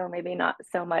it. So maybe not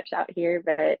so much out here,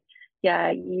 but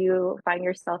yeah, you find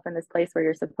yourself in this place where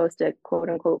you're supposed to quote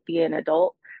unquote be an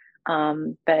adult.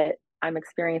 But I'm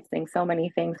experiencing so many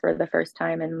things for the first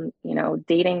time. And,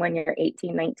 dating when you're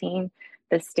 18, 19,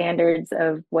 the standards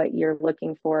of what you're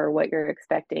looking for, what you're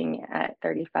expecting at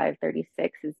 35,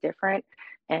 36 is different.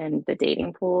 And the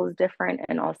dating pool is different.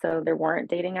 And also, there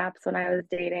weren't dating apps when I was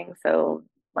dating. So,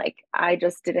 like, I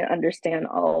just didn't understand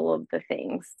all of the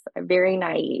things. I'm very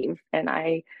naive. And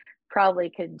I probably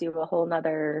could do a whole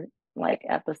nother like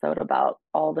episode about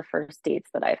all the first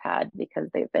dates that I've had because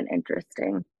they've been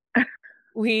interesting.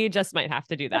 We just might have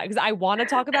to do that because I want to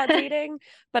talk about dating,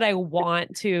 but I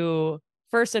want to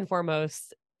first and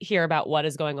foremost hear about what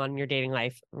is going on in your dating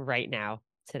life right now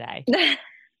today.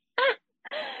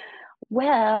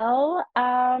 Well,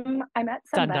 I met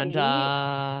Dun dun somebody.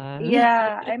 dun.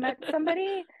 Yeah, I met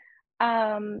somebody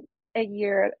um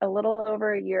a little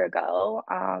over a year ago.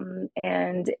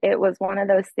 And it was one of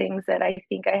those things that I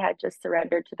think I had just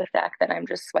surrendered to the fact that I'm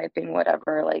just swiping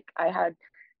whatever. Like I had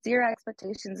zero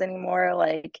expectations anymore.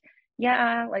 Like,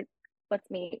 yeah, like let's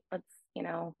meet, let's,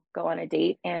 go on a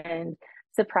date. And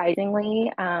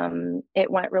surprisingly,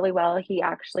 it went really well. He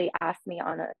actually asked me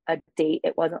on a date.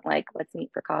 It wasn't like let's meet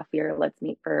for coffee or let's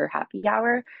meet for happy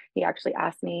hour. He actually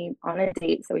asked me on a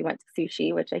date. So we went to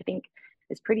sushi, which I think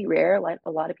is pretty rare. Like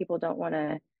a lot of people don't want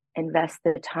to invest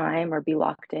the time or be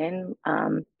locked in,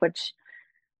 which,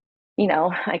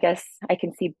 I guess I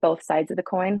can see both sides of the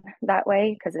coin that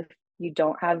way. Because if you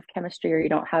don't have chemistry or you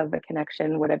don't have a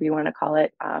connection, whatever you want to call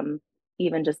it,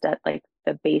 even just at like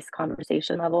the base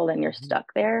conversation level, then you're Mhm.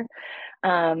 stuck there.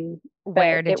 Where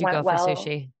But did it you went go for well.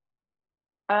 sushi?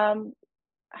 Um,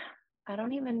 I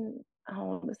don't even,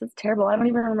 oh, this is terrible. I don't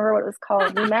even remember what it was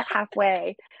called. We met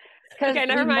halfway because Okay, we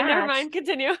never matched. mind.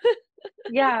 Continue.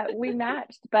 Yeah, we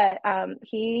matched, but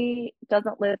he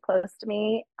doesn't live close to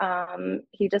me.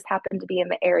 He just happened to be in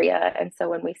the area. And so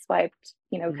when we swiped,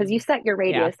 because you Mm. set your Yeah.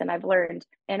 radius, and I've learned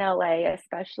in LA,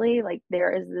 especially, like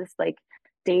there is this like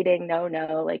dating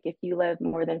no. Like if you live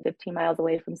more than 15 miles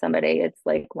away from somebody, it's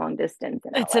like long distance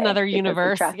in It's LA another because of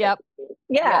universe. traffic. Yep. Yep.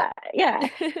 Yeah, yeah.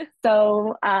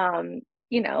 So,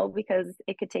 because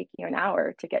it could take you an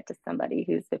hour to get to somebody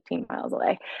who's 15 miles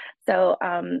away. So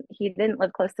he didn't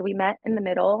live close. So we met in the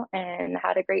middle and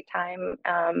had a great time.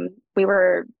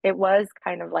 It was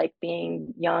kind of like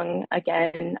being young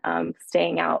again,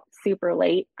 staying out super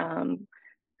late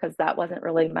because that wasn't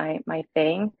really my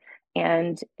thing.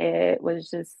 And it was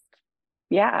just,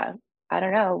 yeah, I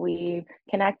don't know. We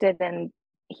connected and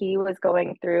he was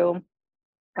going through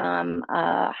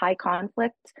high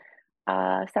conflict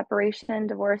separation,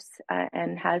 divorce,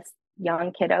 and has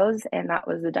young kiddos. And that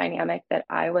was a dynamic that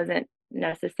I wasn't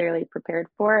necessarily prepared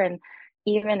for. And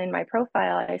even in my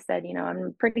profile, I said,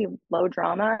 I'm pretty low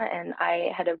drama and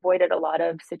I had avoided a lot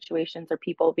of situations or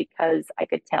people because I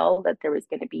could tell that there was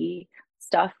going to be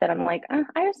stuff that I'm like,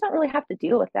 I just don't really have to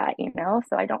deal with that.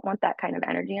 So I don't want that kind of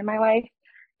energy in my life.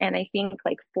 And I think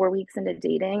like 4 weeks into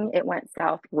dating, it went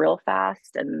south real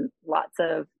fast and lots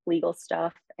of legal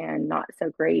stuff and not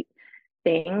so great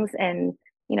things. And,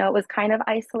 it was kind of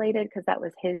isolated because that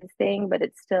was his thing, but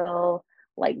it still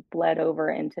like bled over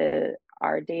into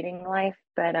our dating life.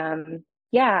 But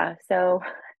yeah, so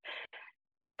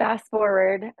fast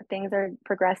forward, things are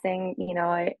progressing.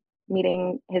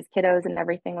 meeting his kiddos and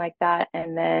everything like that.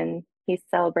 And then he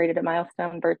celebrated a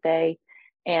milestone birthday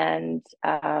and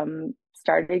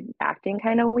started acting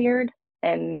kind of weird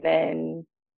and then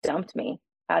dumped me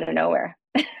out of nowhere.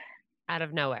 Out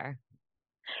of nowhere.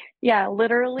 Yeah,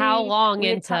 literally. How long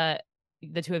into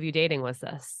the two of you dating was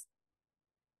this?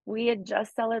 We had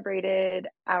just celebrated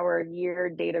our year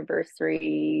date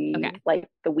anniversary Okay. like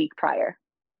the week prior.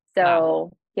 So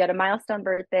Wow. he had a milestone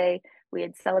birthday. We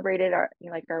had celebrated our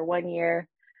like our 1 year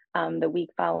the week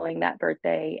following that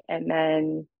birthday. And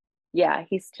then yeah,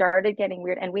 he started getting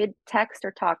weird. And we had text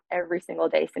or talked every single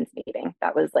day since meeting.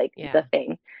 That was like Yeah. the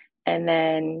thing. And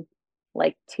then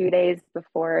like 2 days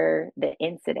before the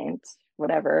incident,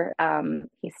 whatever,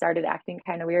 he started acting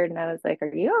kind of weird. And I was like,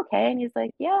 "Are you okay?" And he's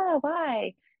like, "Yeah,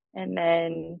 why?" And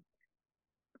then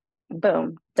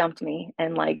boom, dumped me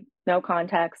and like no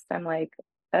context. I'm like,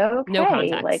 No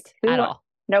okay, like context at who, all.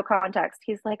 no context.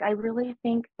 He's like, I really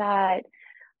think that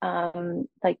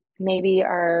like maybe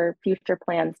our future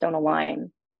plans don't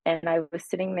align. And I was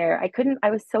sitting there, I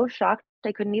was so shocked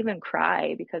I couldn't even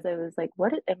cry because I was like,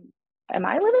 am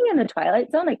I living in the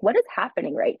twilight zone? Like what is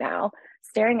happening right now?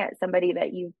 Staring at somebody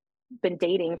that you've been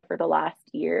dating for the last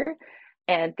year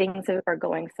and things are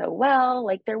going so well.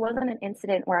 Like there wasn't an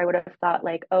incident where I would have thought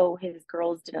like, oh, his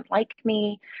girls didn't like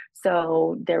me.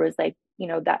 So there was like,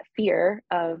 that fear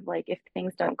of like, if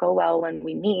things don't go well when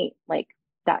we meet, like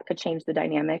that could change the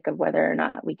dynamic of whether or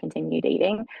not we continue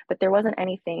dating. But there wasn't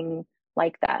anything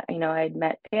like that. I'd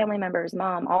met family members,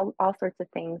 mom, all sorts of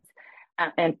things.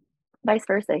 And vice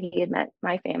versa. He had met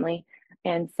my family.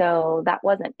 And so that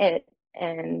wasn't it.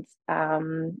 And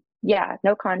yeah,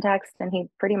 no context. And he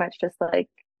pretty much just like,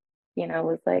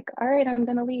 was like, all right, I'm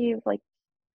gonna leave, like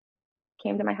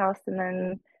came to my house. And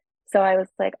then so I was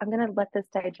like, I'm gonna let this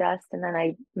digest. And then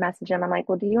I messaged him. I'm like,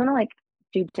 well, do you want to like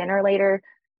do dinner later?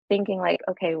 Thinking like,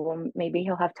 okay, well, maybe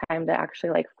he'll have time to actually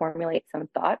like formulate some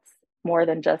thoughts more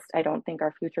than just, I don't think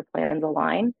our future plans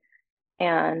align.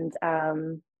 And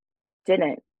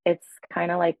didn't. It's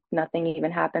kind of like nothing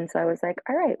even happened. So I was like,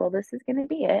 all right, well, this is going to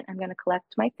be it. I'm going to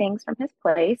collect my things from his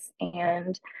place.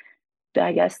 And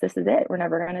I guess this is it. We're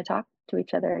never going to talk to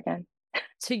each other again.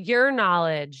 To your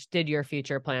knowledge, did your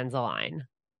future plans align?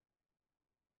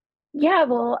 Yeah,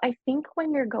 well, I think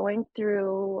when you're going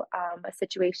through a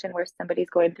situation where somebody's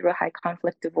going through a high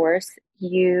conflict divorce,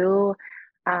 it's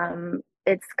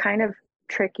kind of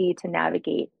tricky to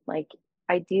navigate. Like,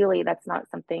 ideally, that's not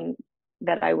something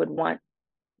that I would want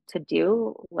to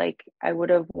do. Like, I would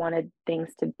have wanted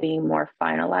things to be more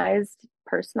finalized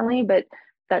personally, but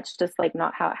that's just like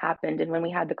not how it happened. And when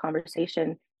we had the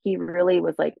conversation, he really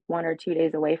was like 1 or 2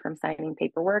 days away from signing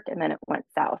paperwork, and then it went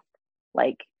south.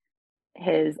 Like,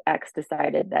 his ex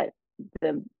decided that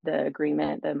the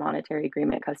agreement, the monetary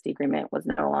agreement, custody agreement was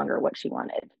no longer what she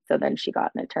wanted. So then she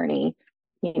got an attorney,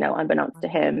 unbeknownst to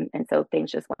him. And so things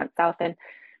just went south. And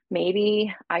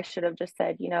maybe I should have just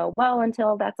said, well,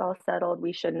 until that's all settled,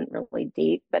 we shouldn't really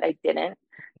date, but I didn't.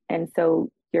 And so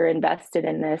you're invested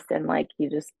in this and like you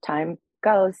just time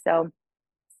goes. So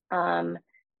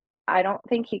I don't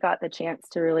think he got the chance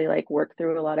to really like work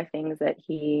through a lot of things that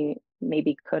he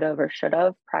maybe could have or should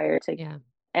have prior to. Yeah.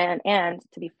 And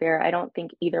to be fair, I don't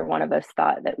think either one of us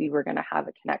thought that we were going to have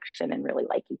a connection and really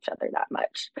like each other that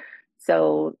much.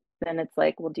 So then it's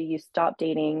like, well, do you stop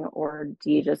dating or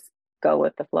do you just go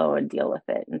with the flow and deal with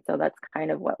it? And so that's kind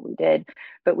of what we did.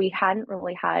 But we hadn't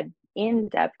really had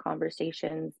in-depth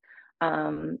conversations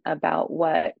about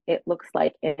what it looks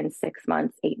like in 6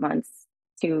 months, 8 months,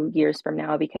 2 years from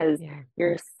now, because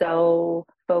you're so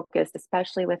focused,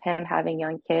 especially with him having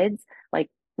young kids, like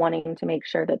wanting to make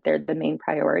sure that they're the main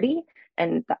priority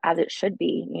and as it should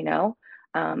be,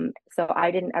 so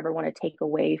I didn't ever want to take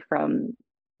away from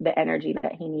the energy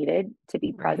that he needed to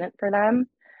be present for them.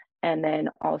 And then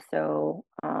also,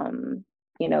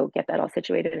 get that all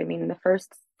situated. I mean, the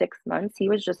first 6 months, he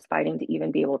was just fighting to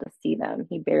even be able to see them.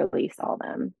 He barely saw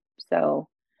them. So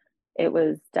it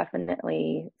was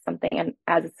definitely something. And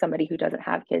as somebody who doesn't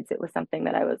have kids, it was something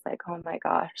that I was like, oh my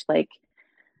gosh, like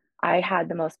I had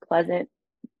the most pleasant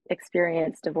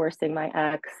experience divorcing my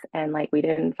ex, and like we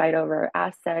didn't fight over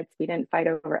assets, we didn't fight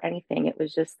over anything. It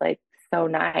was just like so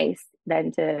nice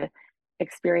then to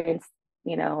experience,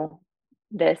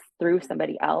 this through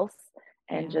somebody else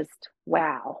and just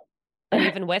wow. And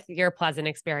even with your pleasant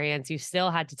experience, you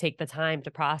still had to take the time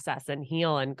to process and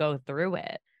heal and go through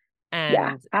it. And Yeah,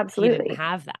 he didn't absolutely.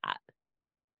 have that.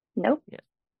 Nope.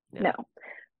 Yeah. No.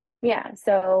 Yeah.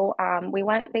 So we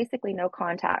went basically no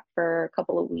contact for a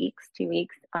couple of weeks, 2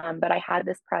 weeks. But I had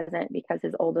this present because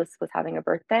his oldest was having a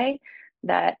birthday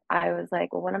that I was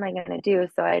like, well, what am I going to do?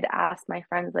 So I'd ask my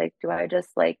friends, like, do I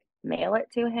just like mail it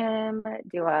to him?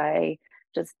 Do I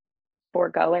just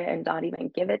forego it and not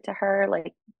even give it to her?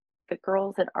 Like the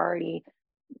girls had already,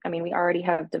 I mean, we already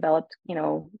have developed,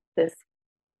 this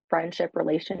friendship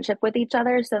relationship with each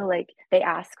other. So like they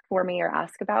ask for me or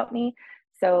ask about me.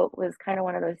 So it was kind of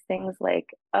one of those things like,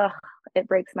 ugh, it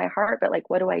breaks my heart, but like,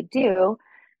 what do I do?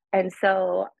 And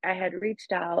so I had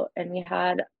reached out and we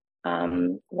had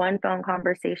one phone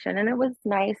conversation and it was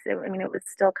nice. I mean, it was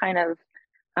still kind of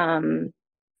um,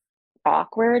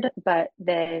 awkward, but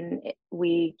then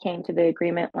we came to the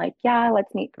agreement like, yeah,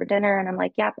 let's meet for dinner. And I'm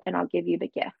like, yep, and I'll give you the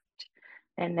gift.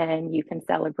 And then you can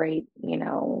celebrate,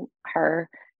 her.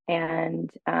 And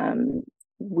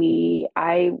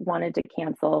I wanted to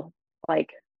cancel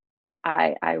like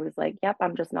I was like, yep,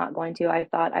 I'm just not going to. I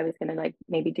thought I was gonna like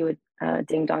maybe do a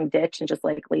ding dong ditch and just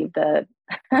like leave the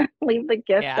leave the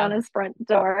gift on his front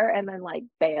door and then like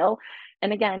bail.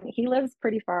 And again, he lives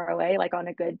pretty far away. Like on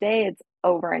a good day, it's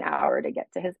over an hour to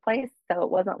get to his place. So it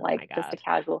wasn't like just a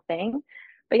casual thing.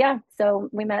 But yeah, so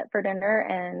we met for dinner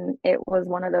and it was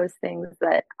one of those things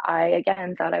that I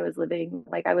again thought I was living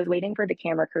like I was waiting for the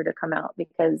camera crew to come out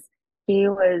because he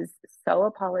was so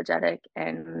apologetic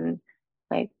and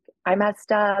like I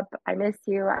messed up. I miss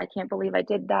you. I can't believe I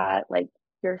did that. Like,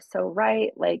 you're so right.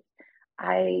 Like,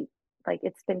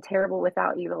 it's been terrible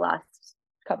without you the last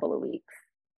couple of weeks.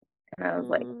 And I was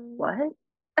like, what?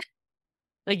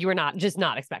 Like, you were not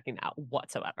expecting that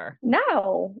whatsoever.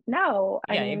 No.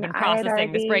 Yeah, you've been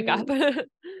processing this breakup.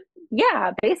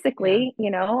 Yeah, basically,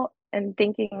 and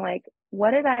thinking like,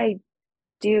 what did I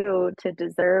do to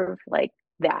deserve like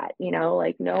that?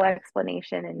 Like no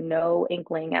explanation and no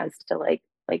inkling as to like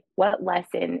what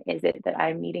lesson is it that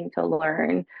I'm needing to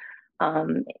learn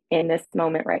in this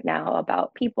moment right now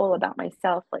about people, about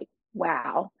myself, like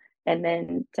wow. And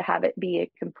then to have it be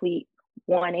a complete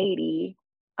 180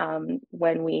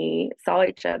 when we saw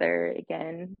each other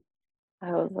again,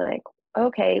 I was like,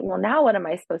 okay, well now what am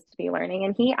I supposed to be learning?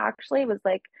 And he actually was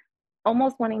like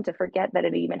almost wanting to forget that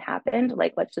it even happened,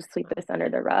 like let's just sweep this under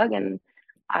the rug. And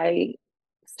I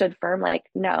stood firm like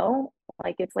no,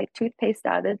 like it's like toothpaste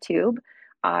out of the tube.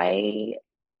 I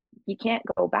You can't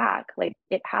go back. Like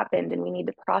it happened and we need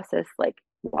to process like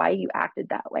why you acted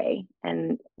that way.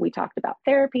 And we talked about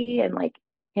therapy and like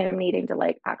him needing to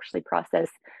like actually process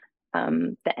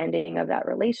the ending of that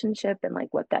relationship and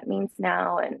like what that means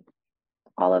now and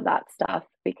all of that stuff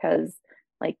because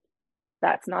like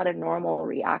that's not a normal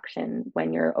reaction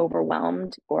when you're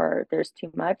overwhelmed or there's too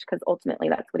much because ultimately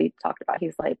that's what he talked about.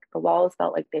 He's like the walls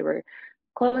felt like they were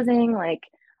closing, like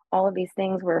all of these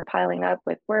things were piling up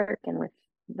with work and with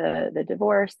the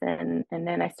divorce and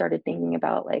then I started thinking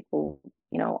about like well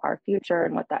our future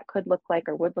and what that could look like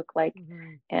or would look like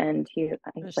and he's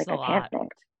like I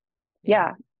panicked.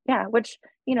 Yeah which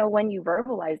when you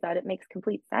verbalize that it makes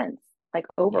complete sense like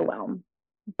overwhelm.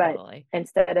 But totally.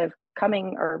 Instead of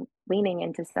coming or leaning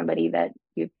into somebody that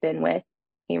you've been with,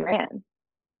 he ran.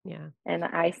 Yeah. And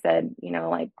I said,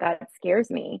 like that scares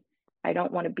me. I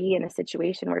don't want to be in a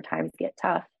situation where times get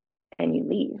tough and you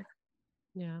leave.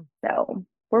 Yeah. So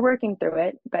we're working through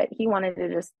it, but he wanted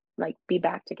to just like be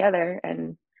back together.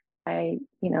 And I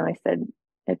said,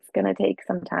 it's going to take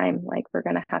some time. Like we're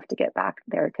going to have to get back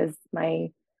there because my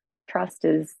trust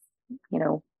is,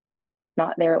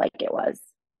 not there like it was.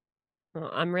 Well,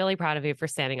 I'm really proud of you for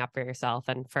standing up for yourself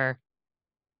and for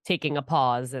taking a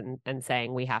pause and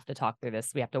saying, we have to talk through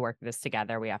this. We have to work this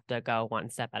together. We have to go one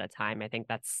step at a time. I think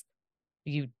that's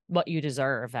what you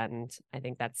deserve. And I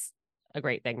think that's a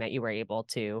great thing that you were able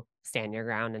to stand your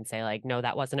ground and say like, no,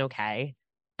 that wasn't okay.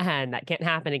 And that can't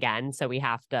happen again. So we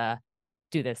have to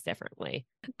do this differently.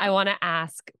 I want to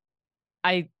ask,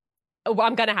 I'm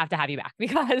going to have you back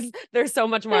because there's so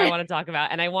much more I want to talk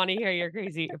about. And I want to hear your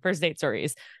crazy first date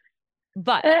stories.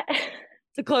 But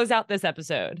to close out this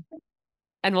episode,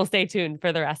 and we'll stay tuned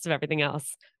for the rest of everything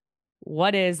else,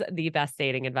 what is the best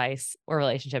dating advice or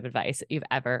relationship advice you've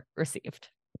ever received?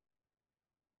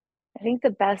 I think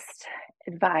the best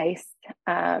advice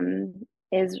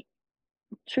is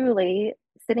truly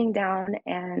sitting down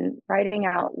and writing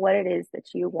out what it is that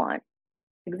you want,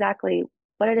 exactly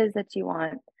what it is that you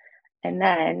want, and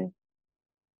then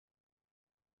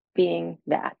being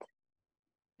that.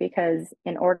 Because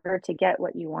in order to get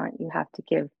what you want, you have to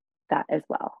give that as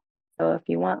well. So if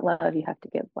you want love, you have to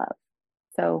give love.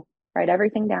 So write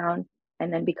everything down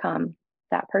and then become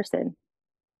that person.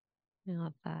 I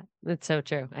love that. That's so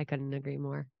true. I couldn't agree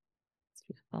more. It's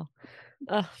beautiful.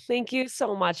 Thank you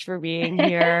so much for being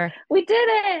here. We did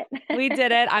it. We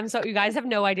did it. You guys have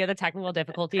no idea the technical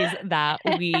difficulties that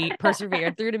we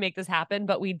persevered through to make this happen,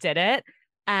 but we did it.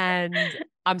 And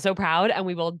I'm so proud and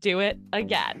we will do it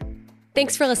again.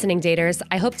 Thanks for listening, daters.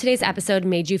 I hope today's episode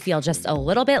made you feel just a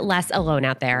little bit less alone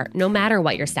out there, no matter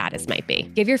what your status might be.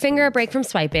 Give your finger a break from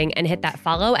swiping and hit that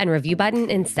follow and review button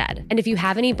instead. And if you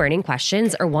have any burning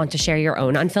questions or want to share your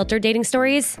own unfiltered dating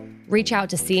stories, reach out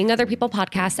to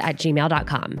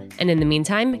seeingotherpeoplepodcast@gmail.com. And in the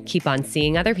meantime, keep on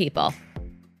seeing other people.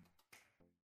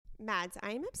 Mads,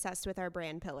 I am obsessed with our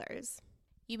brand pillars.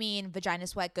 You mean vagina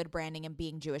sweat, good branding, and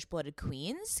being Jewish-blooded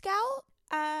queens, Scout?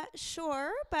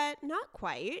 Sure, but not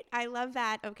quite. I love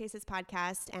that OK Sis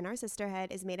podcast and our sisterhood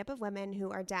is made up of women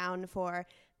who are down for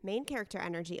main character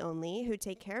energy only, who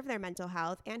take care of their mental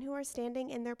health, and who are standing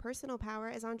in their personal power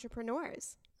as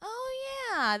entrepreneurs.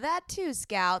 Oh, yeah, that too,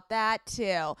 Scout, that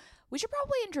too. We should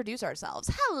probably introduce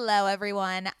ourselves. Hello,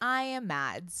 everyone. I am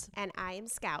Mads. And I am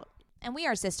Scout. And we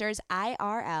are sisters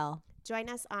IRL. Join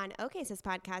us on OK Sis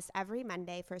podcast every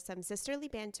Monday for some sisterly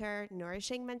banter,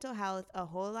 nourishing mental health, a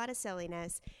whole lot of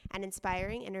silliness, and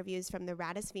inspiring interviews from the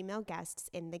raddest female guests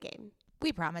in the game.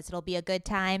 We promise it'll be a good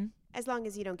time. As long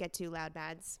as you don't get too loud,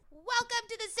 Mads. Welcome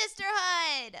to the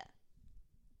sisterhood!